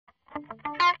Hi,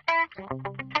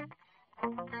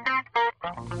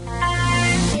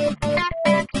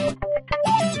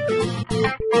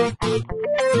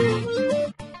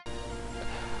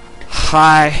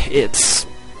 it's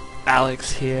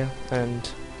Alex here, and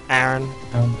Aaron,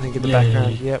 I think in the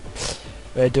background, yep.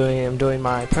 I'm doing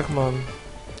my Pokemon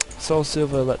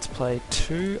SoulSilver Let's Play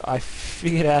 2. I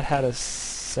figured out how to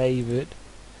save it,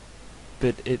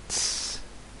 but it's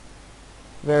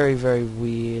very, very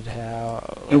weird how...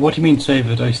 What do you mean save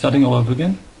it? Are you starting all over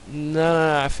again?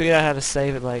 No, I figured out how to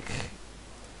save it, like,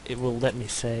 it will let me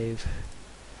save.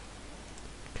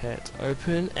 Okay, it's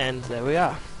open, and there we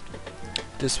are.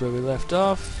 Just where we left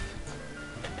off.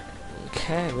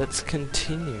 Okay, let's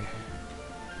continue.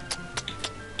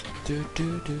 Ooh,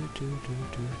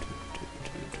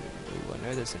 I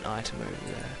know there's an item over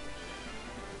there.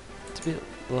 It's a bit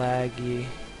laggy.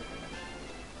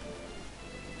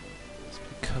 It's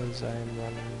because I'm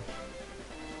running.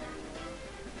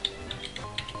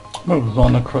 We've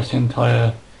gone across the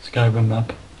entire Skyrim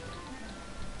map.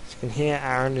 As you can hear,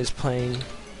 Aaron is playing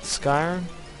Skyrim.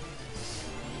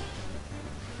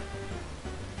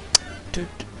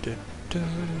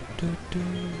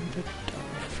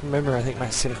 Remember, I think my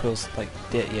Cynical's like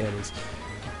dead. Yeah, it is.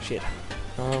 Shit.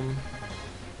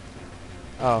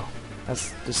 Oh,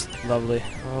 that's just lovely.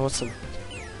 Oh, what's the?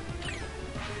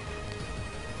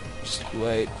 Just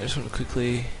wait. I just want to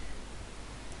quickly.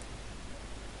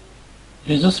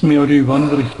 It's just me, or do you run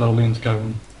really slowly in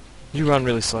Skyrim? You run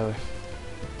really slowly.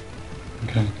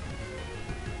 Okay.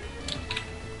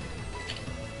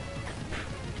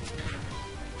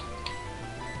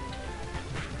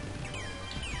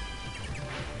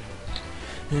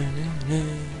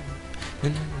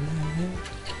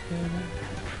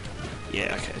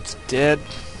 Yeah, okay, it's dead.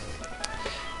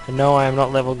 And no, I am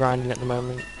not level grinding at the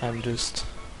moment. I'm just...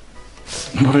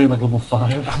 What are you, like level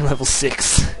 5? I'm level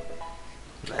 6.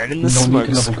 And in the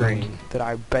smoke screen that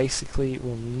I basically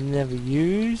will never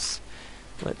use.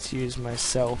 Let's use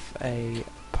myself a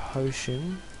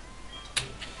potion.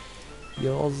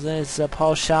 Yours is a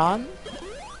potion?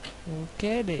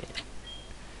 Get it.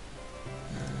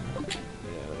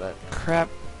 That crap.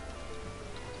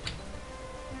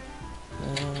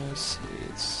 Let's see,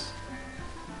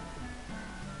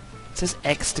 it says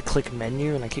X to click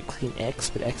menu, and I keep clicking X,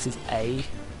 but X is A,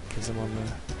 because I'm on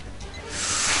the...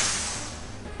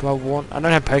 I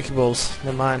don't have Pokeballs,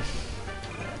 never mind.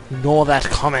 Ignore that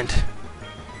comment.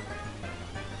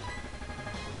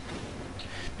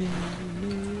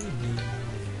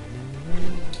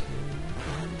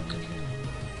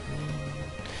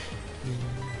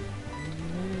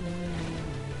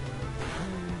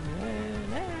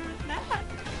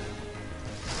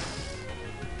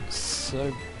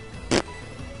 So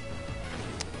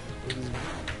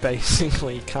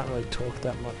basically you can't really talk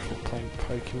that much while playing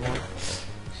Pokemon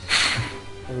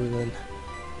other than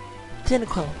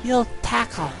Tentacle, you'll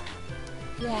tackle.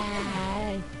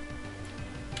 Yay!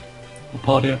 What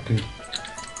part are you up to?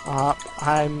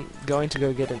 I'm going to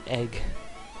go get an egg.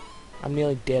 I'm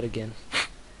nearly dead again.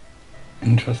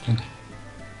 Interesting.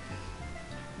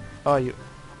 Oh, you...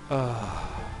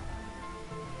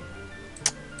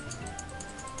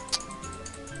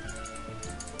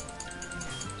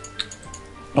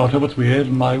 Oh, tell what's weird.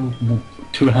 My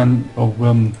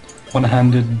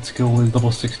one-handed skill is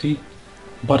level 60,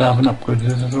 but I haven't upgraded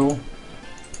it at all.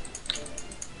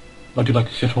 I do like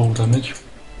shithole damage.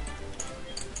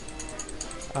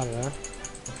 I don't know.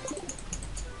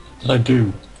 That I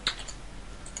do.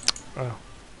 Oh.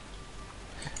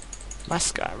 My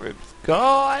Skyrim's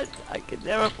gone! I can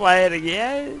never play it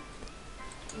again!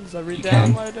 As I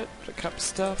re-download it, pick up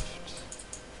stuff.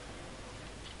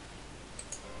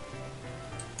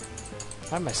 I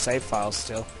have my save files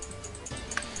still.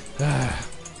 That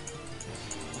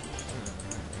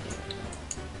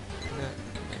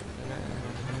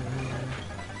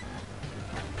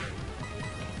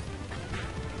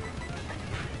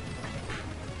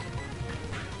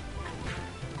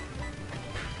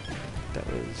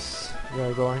was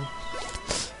very boring.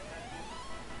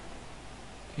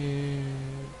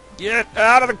 Get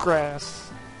out of the grass!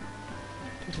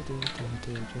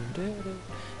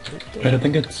 Wait, I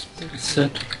think it's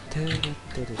set.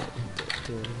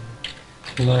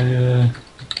 Will I,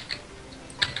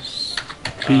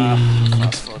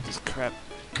 fast forward this crap.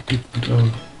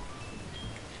 Oh.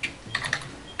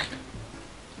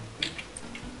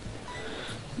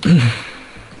 I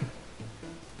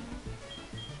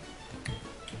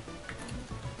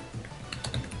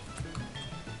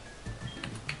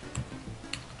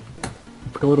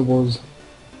forgot what it was.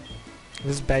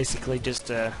 This is basically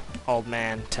just a old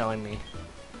man telling me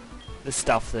the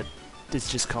stuff that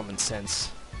is just common sense.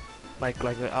 Like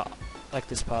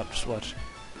this part. Just watch.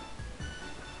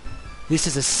 This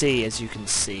is a sea, as you can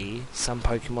see. Some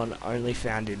Pokemon only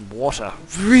found in water.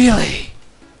 Really?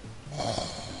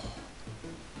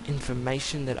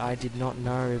 Information that I did not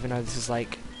know, even though this is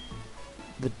like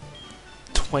the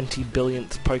 20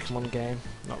 billionth Pokemon game.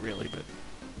 Not really, but...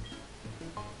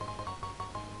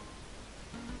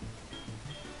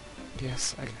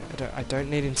 Yes, I don't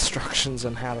need instructions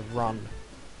on how to run.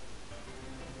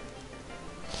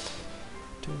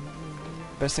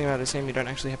 Best thing about this game, you don't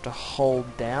actually have to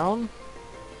hold down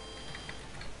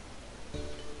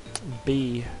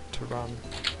B to run.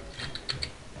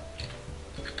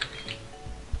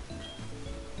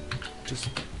 Just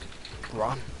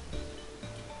run.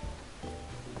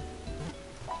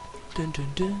 Dun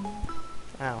dun dun.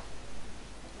 Ow.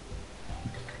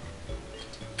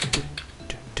 Dun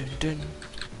dun dun dun.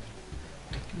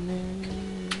 Na,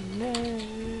 na, na,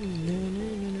 na,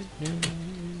 na,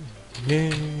 na,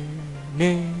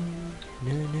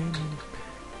 na, na.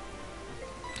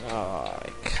 Oh,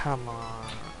 come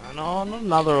on. No, not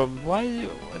another. Why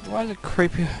is it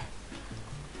creepy?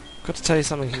 Got to tell you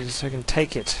something here so I can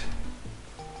take it.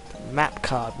 The map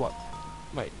card. What?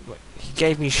 Wait. He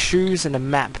gave me shoes and a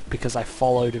map because I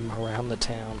followed him around the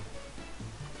town.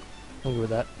 I'm good with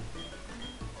that.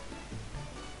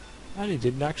 And he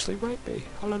didn't actually rape me.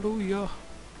 Hallelujah.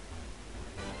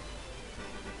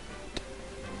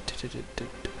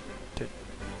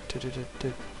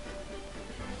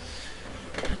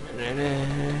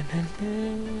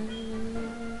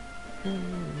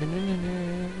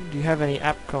 Do you have any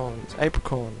apricorns?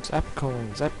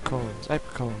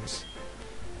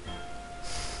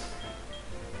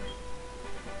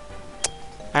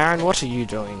 Aaron, what are you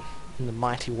doing in the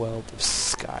mighty world of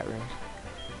Skyrim?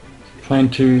 Trying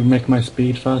to make my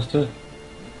speed faster,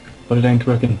 but it ain't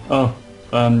working. Oh,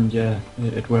 yeah,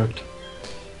 it worked.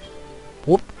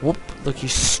 Whoop, whoop. Look, you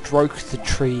stroke the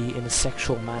tree in a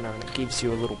sexual manner and it gives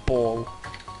you a little ball.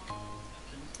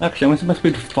 Actually, I went to my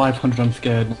speed 500, I'm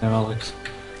scared now, Alex.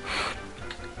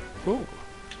 Ooh.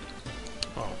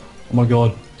 Oh my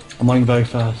god, I'm running very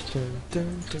fast.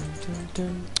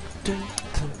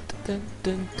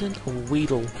 A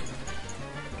Weedle.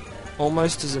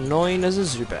 Almost as annoying as a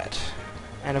Zubat.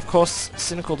 And of course,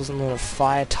 Cynical doesn't learn a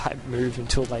fire-type move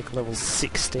until like level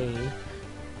 16.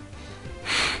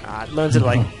 It learns it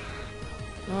like...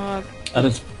 At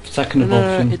its second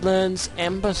evolution. It learns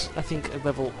Ember, I think, at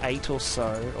level 8 or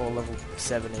so, or level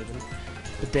 7 even.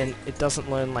 But then it doesn't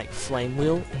learn like Flame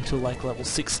Wheel until like level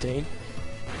 16.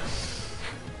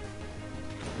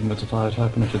 And that's a fire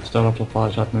type, and it should start off with a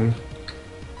fire type move.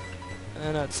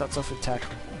 No, it starts off with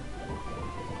Tackle.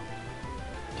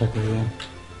 Tackle, yeah.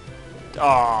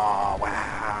 Oh,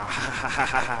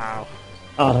 wow.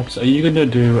 Alex, are you gonna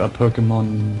do a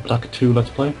Pokemon Black 2 Let's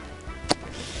Play?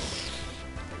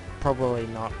 Probably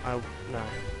not. No.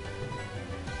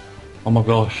 Oh my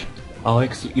gosh.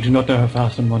 Alex, you do not know how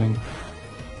fast I'm running.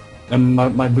 And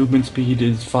my movement speed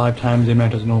is 5 times the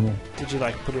amount as normal. Did you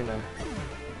like put in a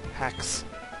hacks?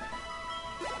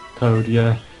 Code,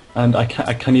 yeah. And I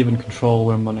can't even control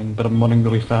where I'm running, but I'm running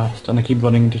really fast, and I keep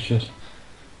running into shit.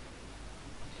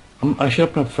 I should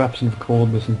open up Fraps and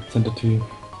record this and send it to you.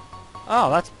 Oh,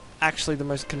 that's actually the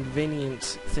most convenient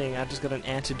thing. I just got an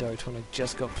antidote when I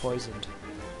just got poisoned.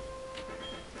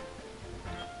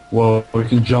 Whoa, we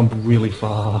can jump really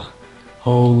far.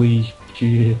 Holy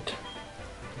shit.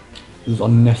 This is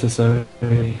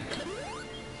unnecessary.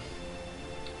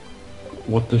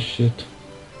 What the shit?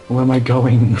 Where am I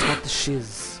going? What the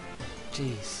shiz?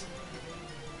 Jeez.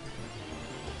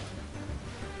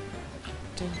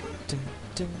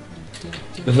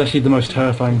 This is actually the most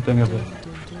terrifying thing ever.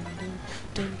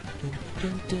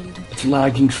 It's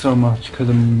lagging so much because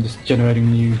I'm just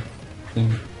generating new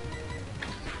thing.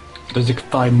 There's like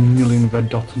 5 million red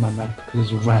dots on my map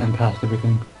because it's ran past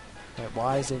everything. Wait,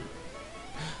 why is it...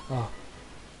 Oh.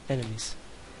 Enemies.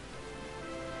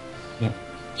 Yeah.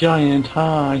 Giant,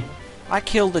 hi! I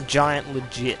killed a giant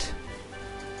legit.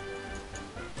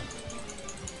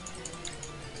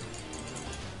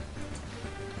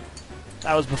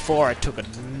 That was before I took it.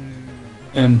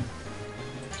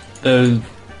 There's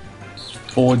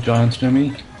 4 giants near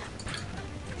me.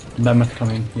 Mammoth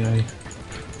coming, yay.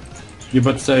 You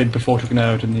about to say before taking it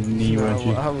out in the knee, No, weren't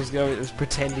you? I was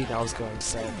pretending I was going to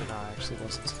say it, but no, I actually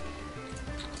wasn't.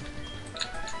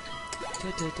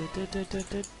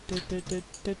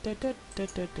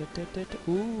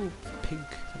 Ooh, pink.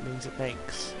 That means it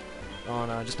makes... Oh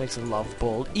no, it just makes a love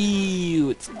ball. Ew,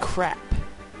 it's crap.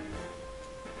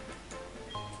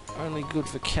 Only good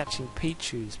for catching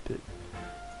Pichus, but...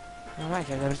 Alright,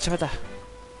 I gotta try that.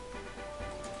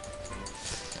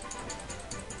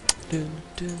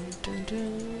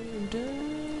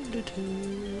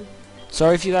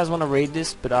 Sorry if you guys want to read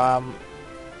this, but I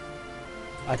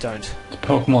don't. It's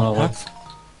Pokemon, Alex.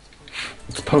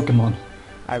 It's Pokemon.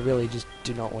 I really just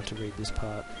do not want to read this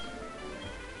part.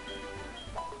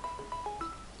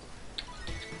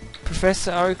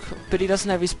 Professor Oak, but he doesn't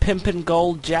have his pimpin'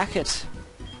 gold jacket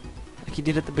like he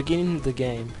did at the beginning of the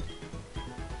game.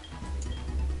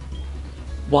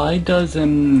 Why does a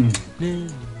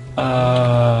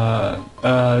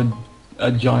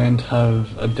giant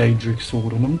have a Daedric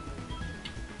sword on him?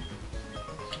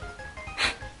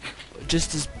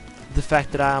 Just as the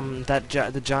fact that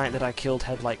the giant that I killed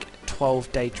had like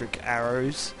 12 Daedric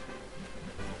arrows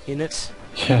in it.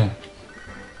 Yeah.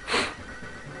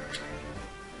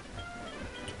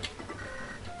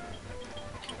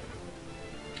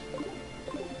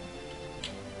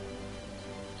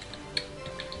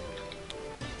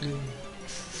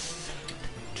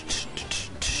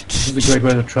 This is a great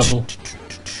way to travel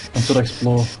and sort of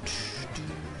explore.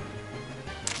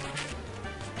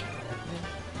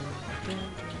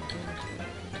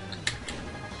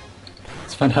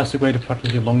 It's a fantastic way to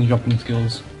practice your long jumping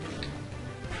skills.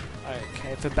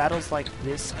 Okay, for battles like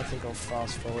this, I think I'll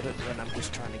fast forward it when I'm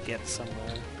just trying to get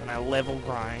somewhere. When I level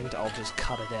grind, I'll just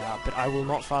cut it out, but I will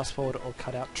not fast forward or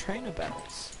cut out trainer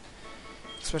battles.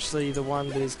 Especially the one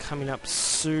that is coming up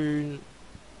soon,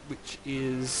 which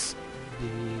is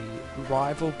the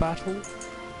rival battle,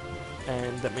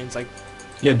 and that means I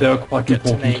they're quite get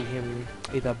important. to name him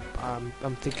either,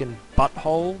 I'm thinking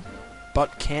Butthole,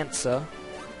 Butt Cancer,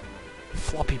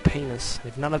 Floppy Penis.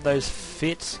 If none of those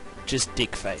fit, just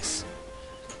Dick Face.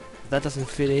 If that doesn't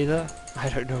fit either, I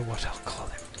don't know what I'll call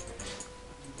him.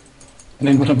 And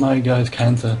then one of my guys,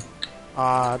 Cancer.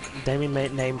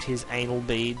 Damien named his Anal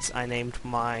Beads. I named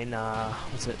mine,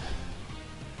 what's it?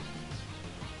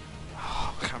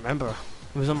 Oh, I can't remember.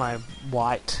 It was on my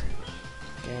white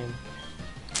game.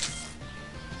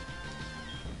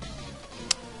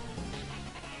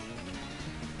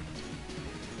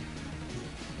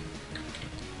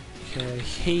 Okay,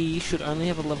 he should only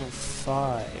have a level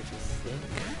 5, I think.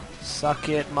 Suck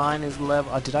it, mine is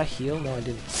level... did I heal? No, I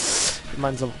didn't.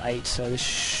 Mine's level 8, so this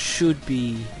should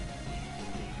be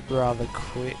rather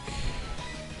quick.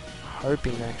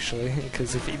 Hoping, actually,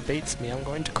 because if he beats me, I'm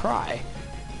going to cry.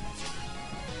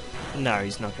 No,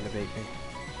 he's not going to beat me.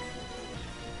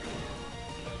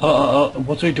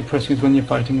 What's really depressing is when you're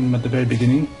fighting him at the very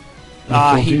beginning.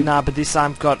 Nah, but this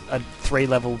I've got a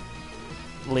 3-level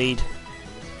lead.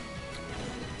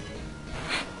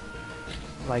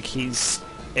 Like he's...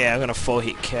 yeah, I'm going to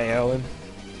 4-hit KO him.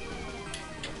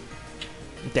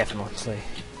 Definitely.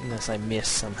 Unless I miss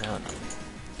somehow.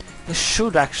 This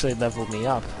should actually level me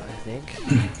up, I think.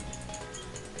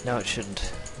 No, it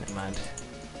shouldn't. Never mind.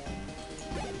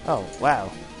 Oh,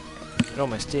 wow. It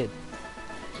almost did.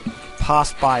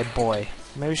 Pass by boy.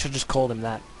 Maybe we should just call him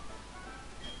that.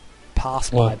 Pass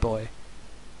by boy.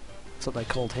 That's what they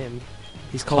called him.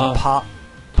 He's called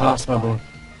Pass by boy.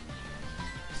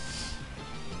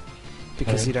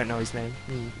 Because you don't know his name.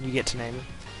 You get to name him.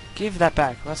 Give that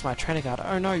back. That's my trainer card.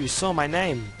 Oh no, you saw my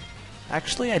name.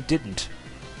 Actually, I didn't.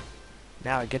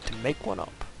 Now I get to make one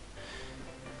up.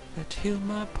 Let's heal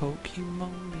my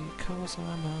Pokemon because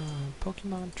I'm a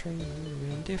Pokemon trainer,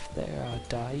 and if they are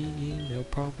dying, they'll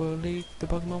probably... the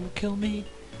Pokemon will kill me.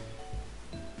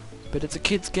 But it's a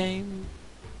kid's game.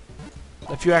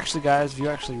 If you actually, guys, if you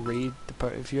actually read the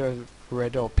if you have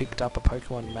read or picked up a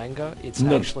Pokemon manga, it's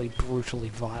actually brutally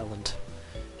violent.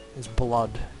 There's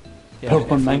blood. Yeah,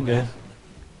 Pokemon manga?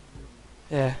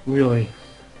 Yeah. Really?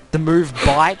 The move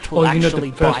Bite will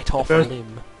actually bite off a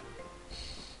limb.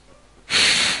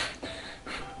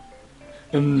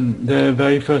 The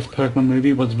very first Pokemon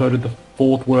movie was voted the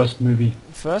 4th worst movie.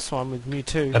 The first one with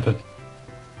Mewtwo. Ever.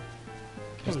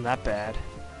 Wasn't that bad.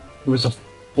 It was the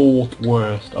 4th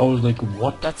worst. I was like,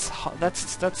 what? That's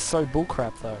so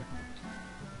bullcrap though.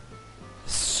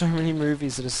 So many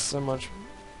movies that are so much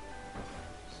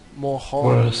more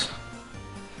horrible. Worse.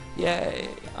 Yeah,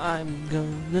 I'm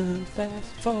gonna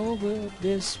fast forward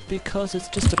this because it's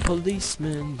just a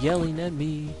policeman yelling at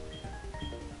me.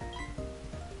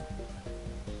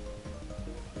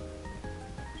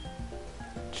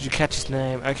 Did you catch his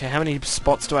name? Okay, how many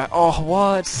spots do I... oh,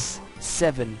 what?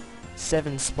 7.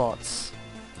 7 spots.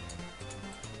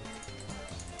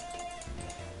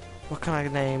 What can I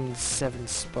name 7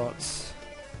 spots?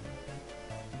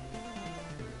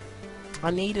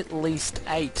 I need at least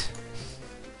 8.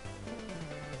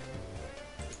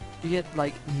 You get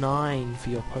like 9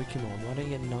 for your Pokemon. Why don't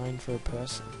you get 9 for a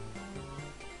person?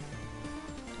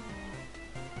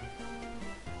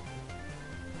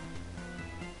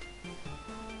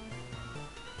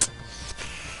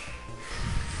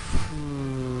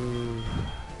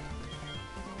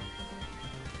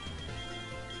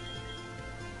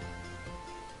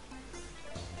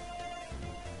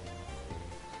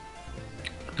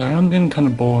 I'm getting kind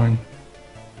of boring.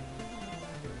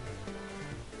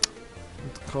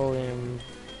 Let's call him...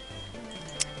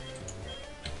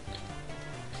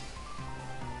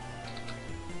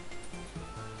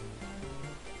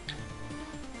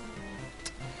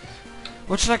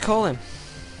 What should I call him?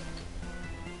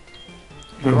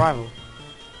 Who? Rival.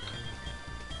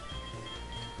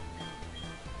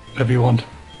 Whatever you want.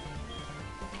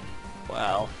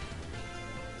 Well,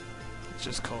 let's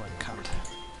just call him cunt.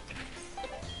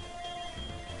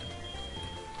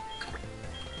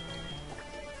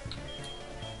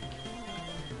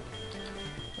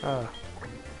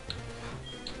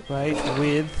 Right,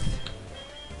 with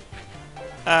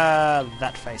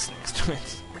that face next to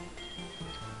it.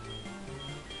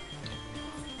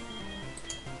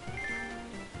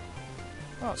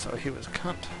 Oh, so he was a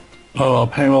cunt. Oh, I'll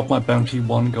pay him off my bounty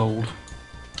 1 gold.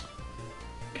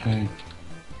 Okay.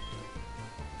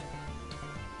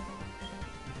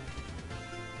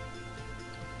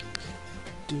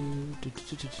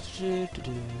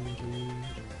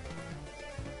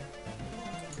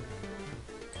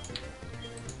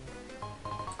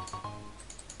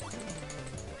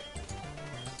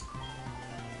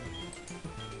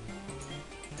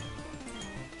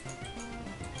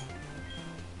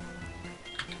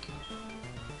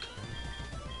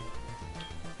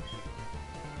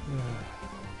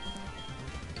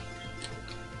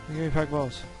 Give me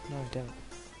Pokeballs. No, damn it.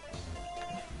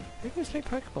 Who gives me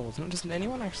Pokeballs? Doesn't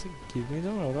anyone actually give me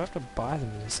them, or do I have to buy them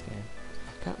in this game?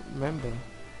 I can't remember.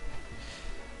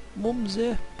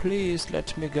 Mumsy, please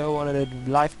let me go on a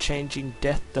life-changing,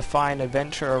 death-defying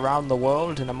adventure around the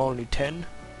world, and I'm only 10.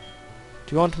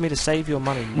 Do you want me to save your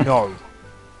money? No.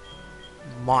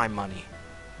 My money.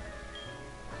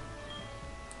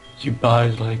 You buy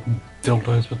like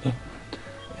dildos with it.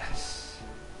 Yes.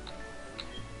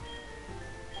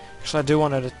 Actually, I do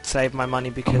want her to save my money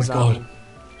because Oh my God.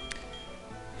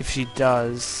 if she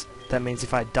does, that means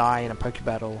if I die in a Poke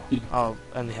Battle, Yeah. I'll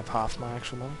only have half my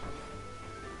actual money.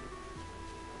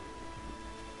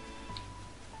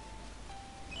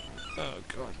 Oh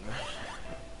god, no.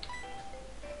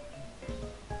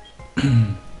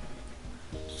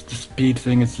 The speed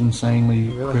thing is insanely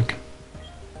Really? quick.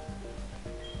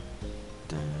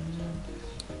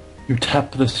 You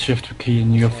tap the shift key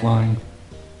and you're Okay. flying.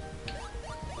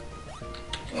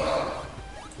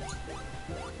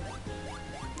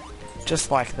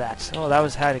 Just like that. Oh, that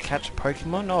was how to catch a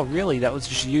Pokemon? Oh, really? That was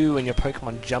just you and your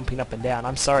Pokemon jumping up and down.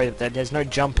 I'm sorry that there's no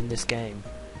jump in this game.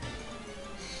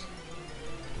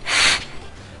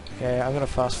 Okay, I'm gonna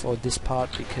fast forward this part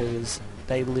because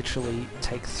they literally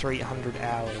take 300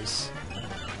 hours.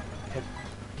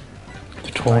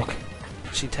 To talk. Like,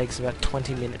 she takes about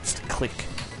 20 minutes to click.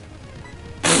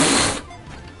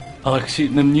 Alex, you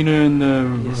know in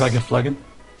the Yes. Ragaflagon?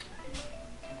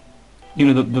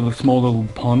 You know the small little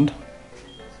pond?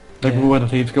 Like Yeah. where the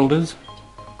Thieves Guild is?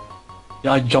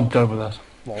 Yeah, I jumped over that.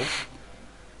 Lol.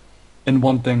 In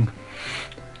one thing.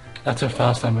 That's how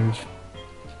fast I move.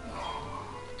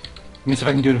 Let me see if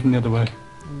I can do it from the other way.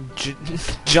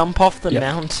 Jump off the Yep.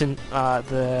 mountain,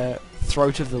 the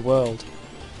throat of the world.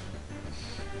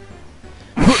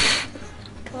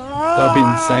 That would be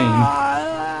insane.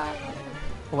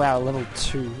 Wow, level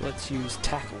 2. Let's use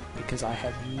tackle because I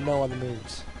have no other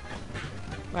moves.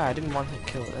 Wow, I didn't want to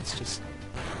kill it. That's just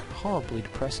horribly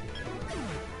depressing.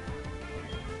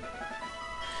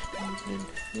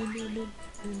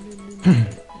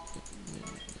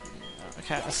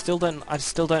 Okay, I still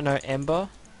don't know Ember.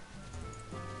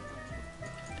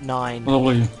 9. What level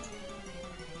are you?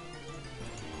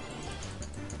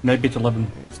 Maybe it's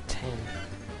 11. It's 10.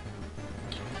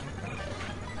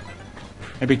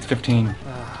 Maybe it's 15.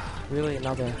 Really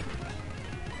another...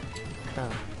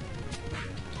 Oh.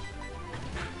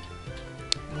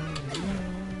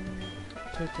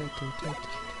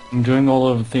 I'm doing all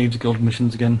of the Thieves Guild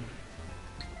missions again.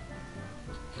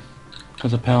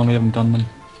 Because apparently I haven't done them.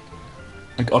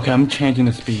 Like, okay, I'm changing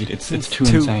the speed. It's too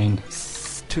insane.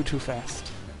 It's too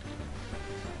fast.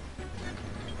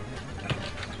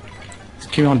 It's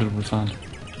 200%.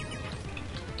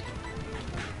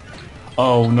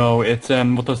 Oh no, it's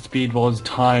what the speed was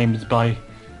times by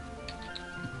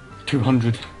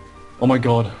 200. Oh my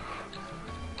god.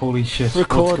 Holy shit,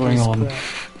 what's going on?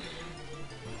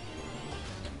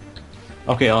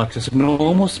 Okay, Alex, it's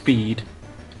normal speed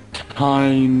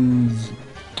times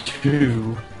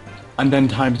 2, and then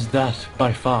times that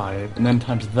by 5, and then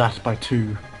times that by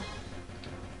 2.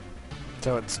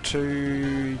 So it's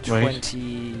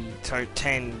 220, so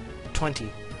 10,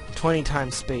 20. 20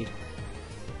 times speed.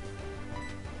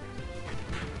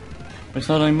 It's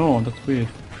not anymore, that's weird.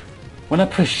 When I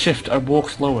press shift, I walk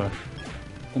slower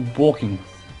than walking.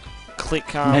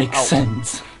 click Makes Alt.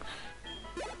 sense.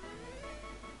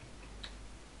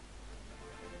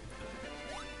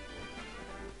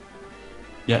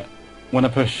 Yeah. When I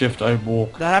press shift, I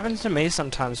walk. That happens to me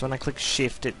sometimes. When I click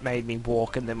shift, it made me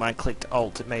walk, and then when I clicked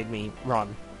alt, it made me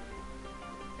run.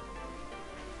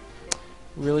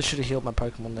 Really should have healed my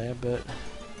Pokemon there, but...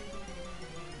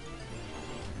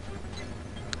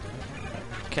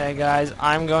 Okay guys,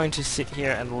 I'm going to sit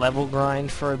here and level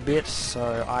grind for a bit,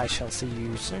 so I shall see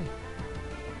you soon.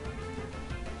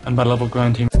 And by level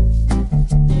grinding...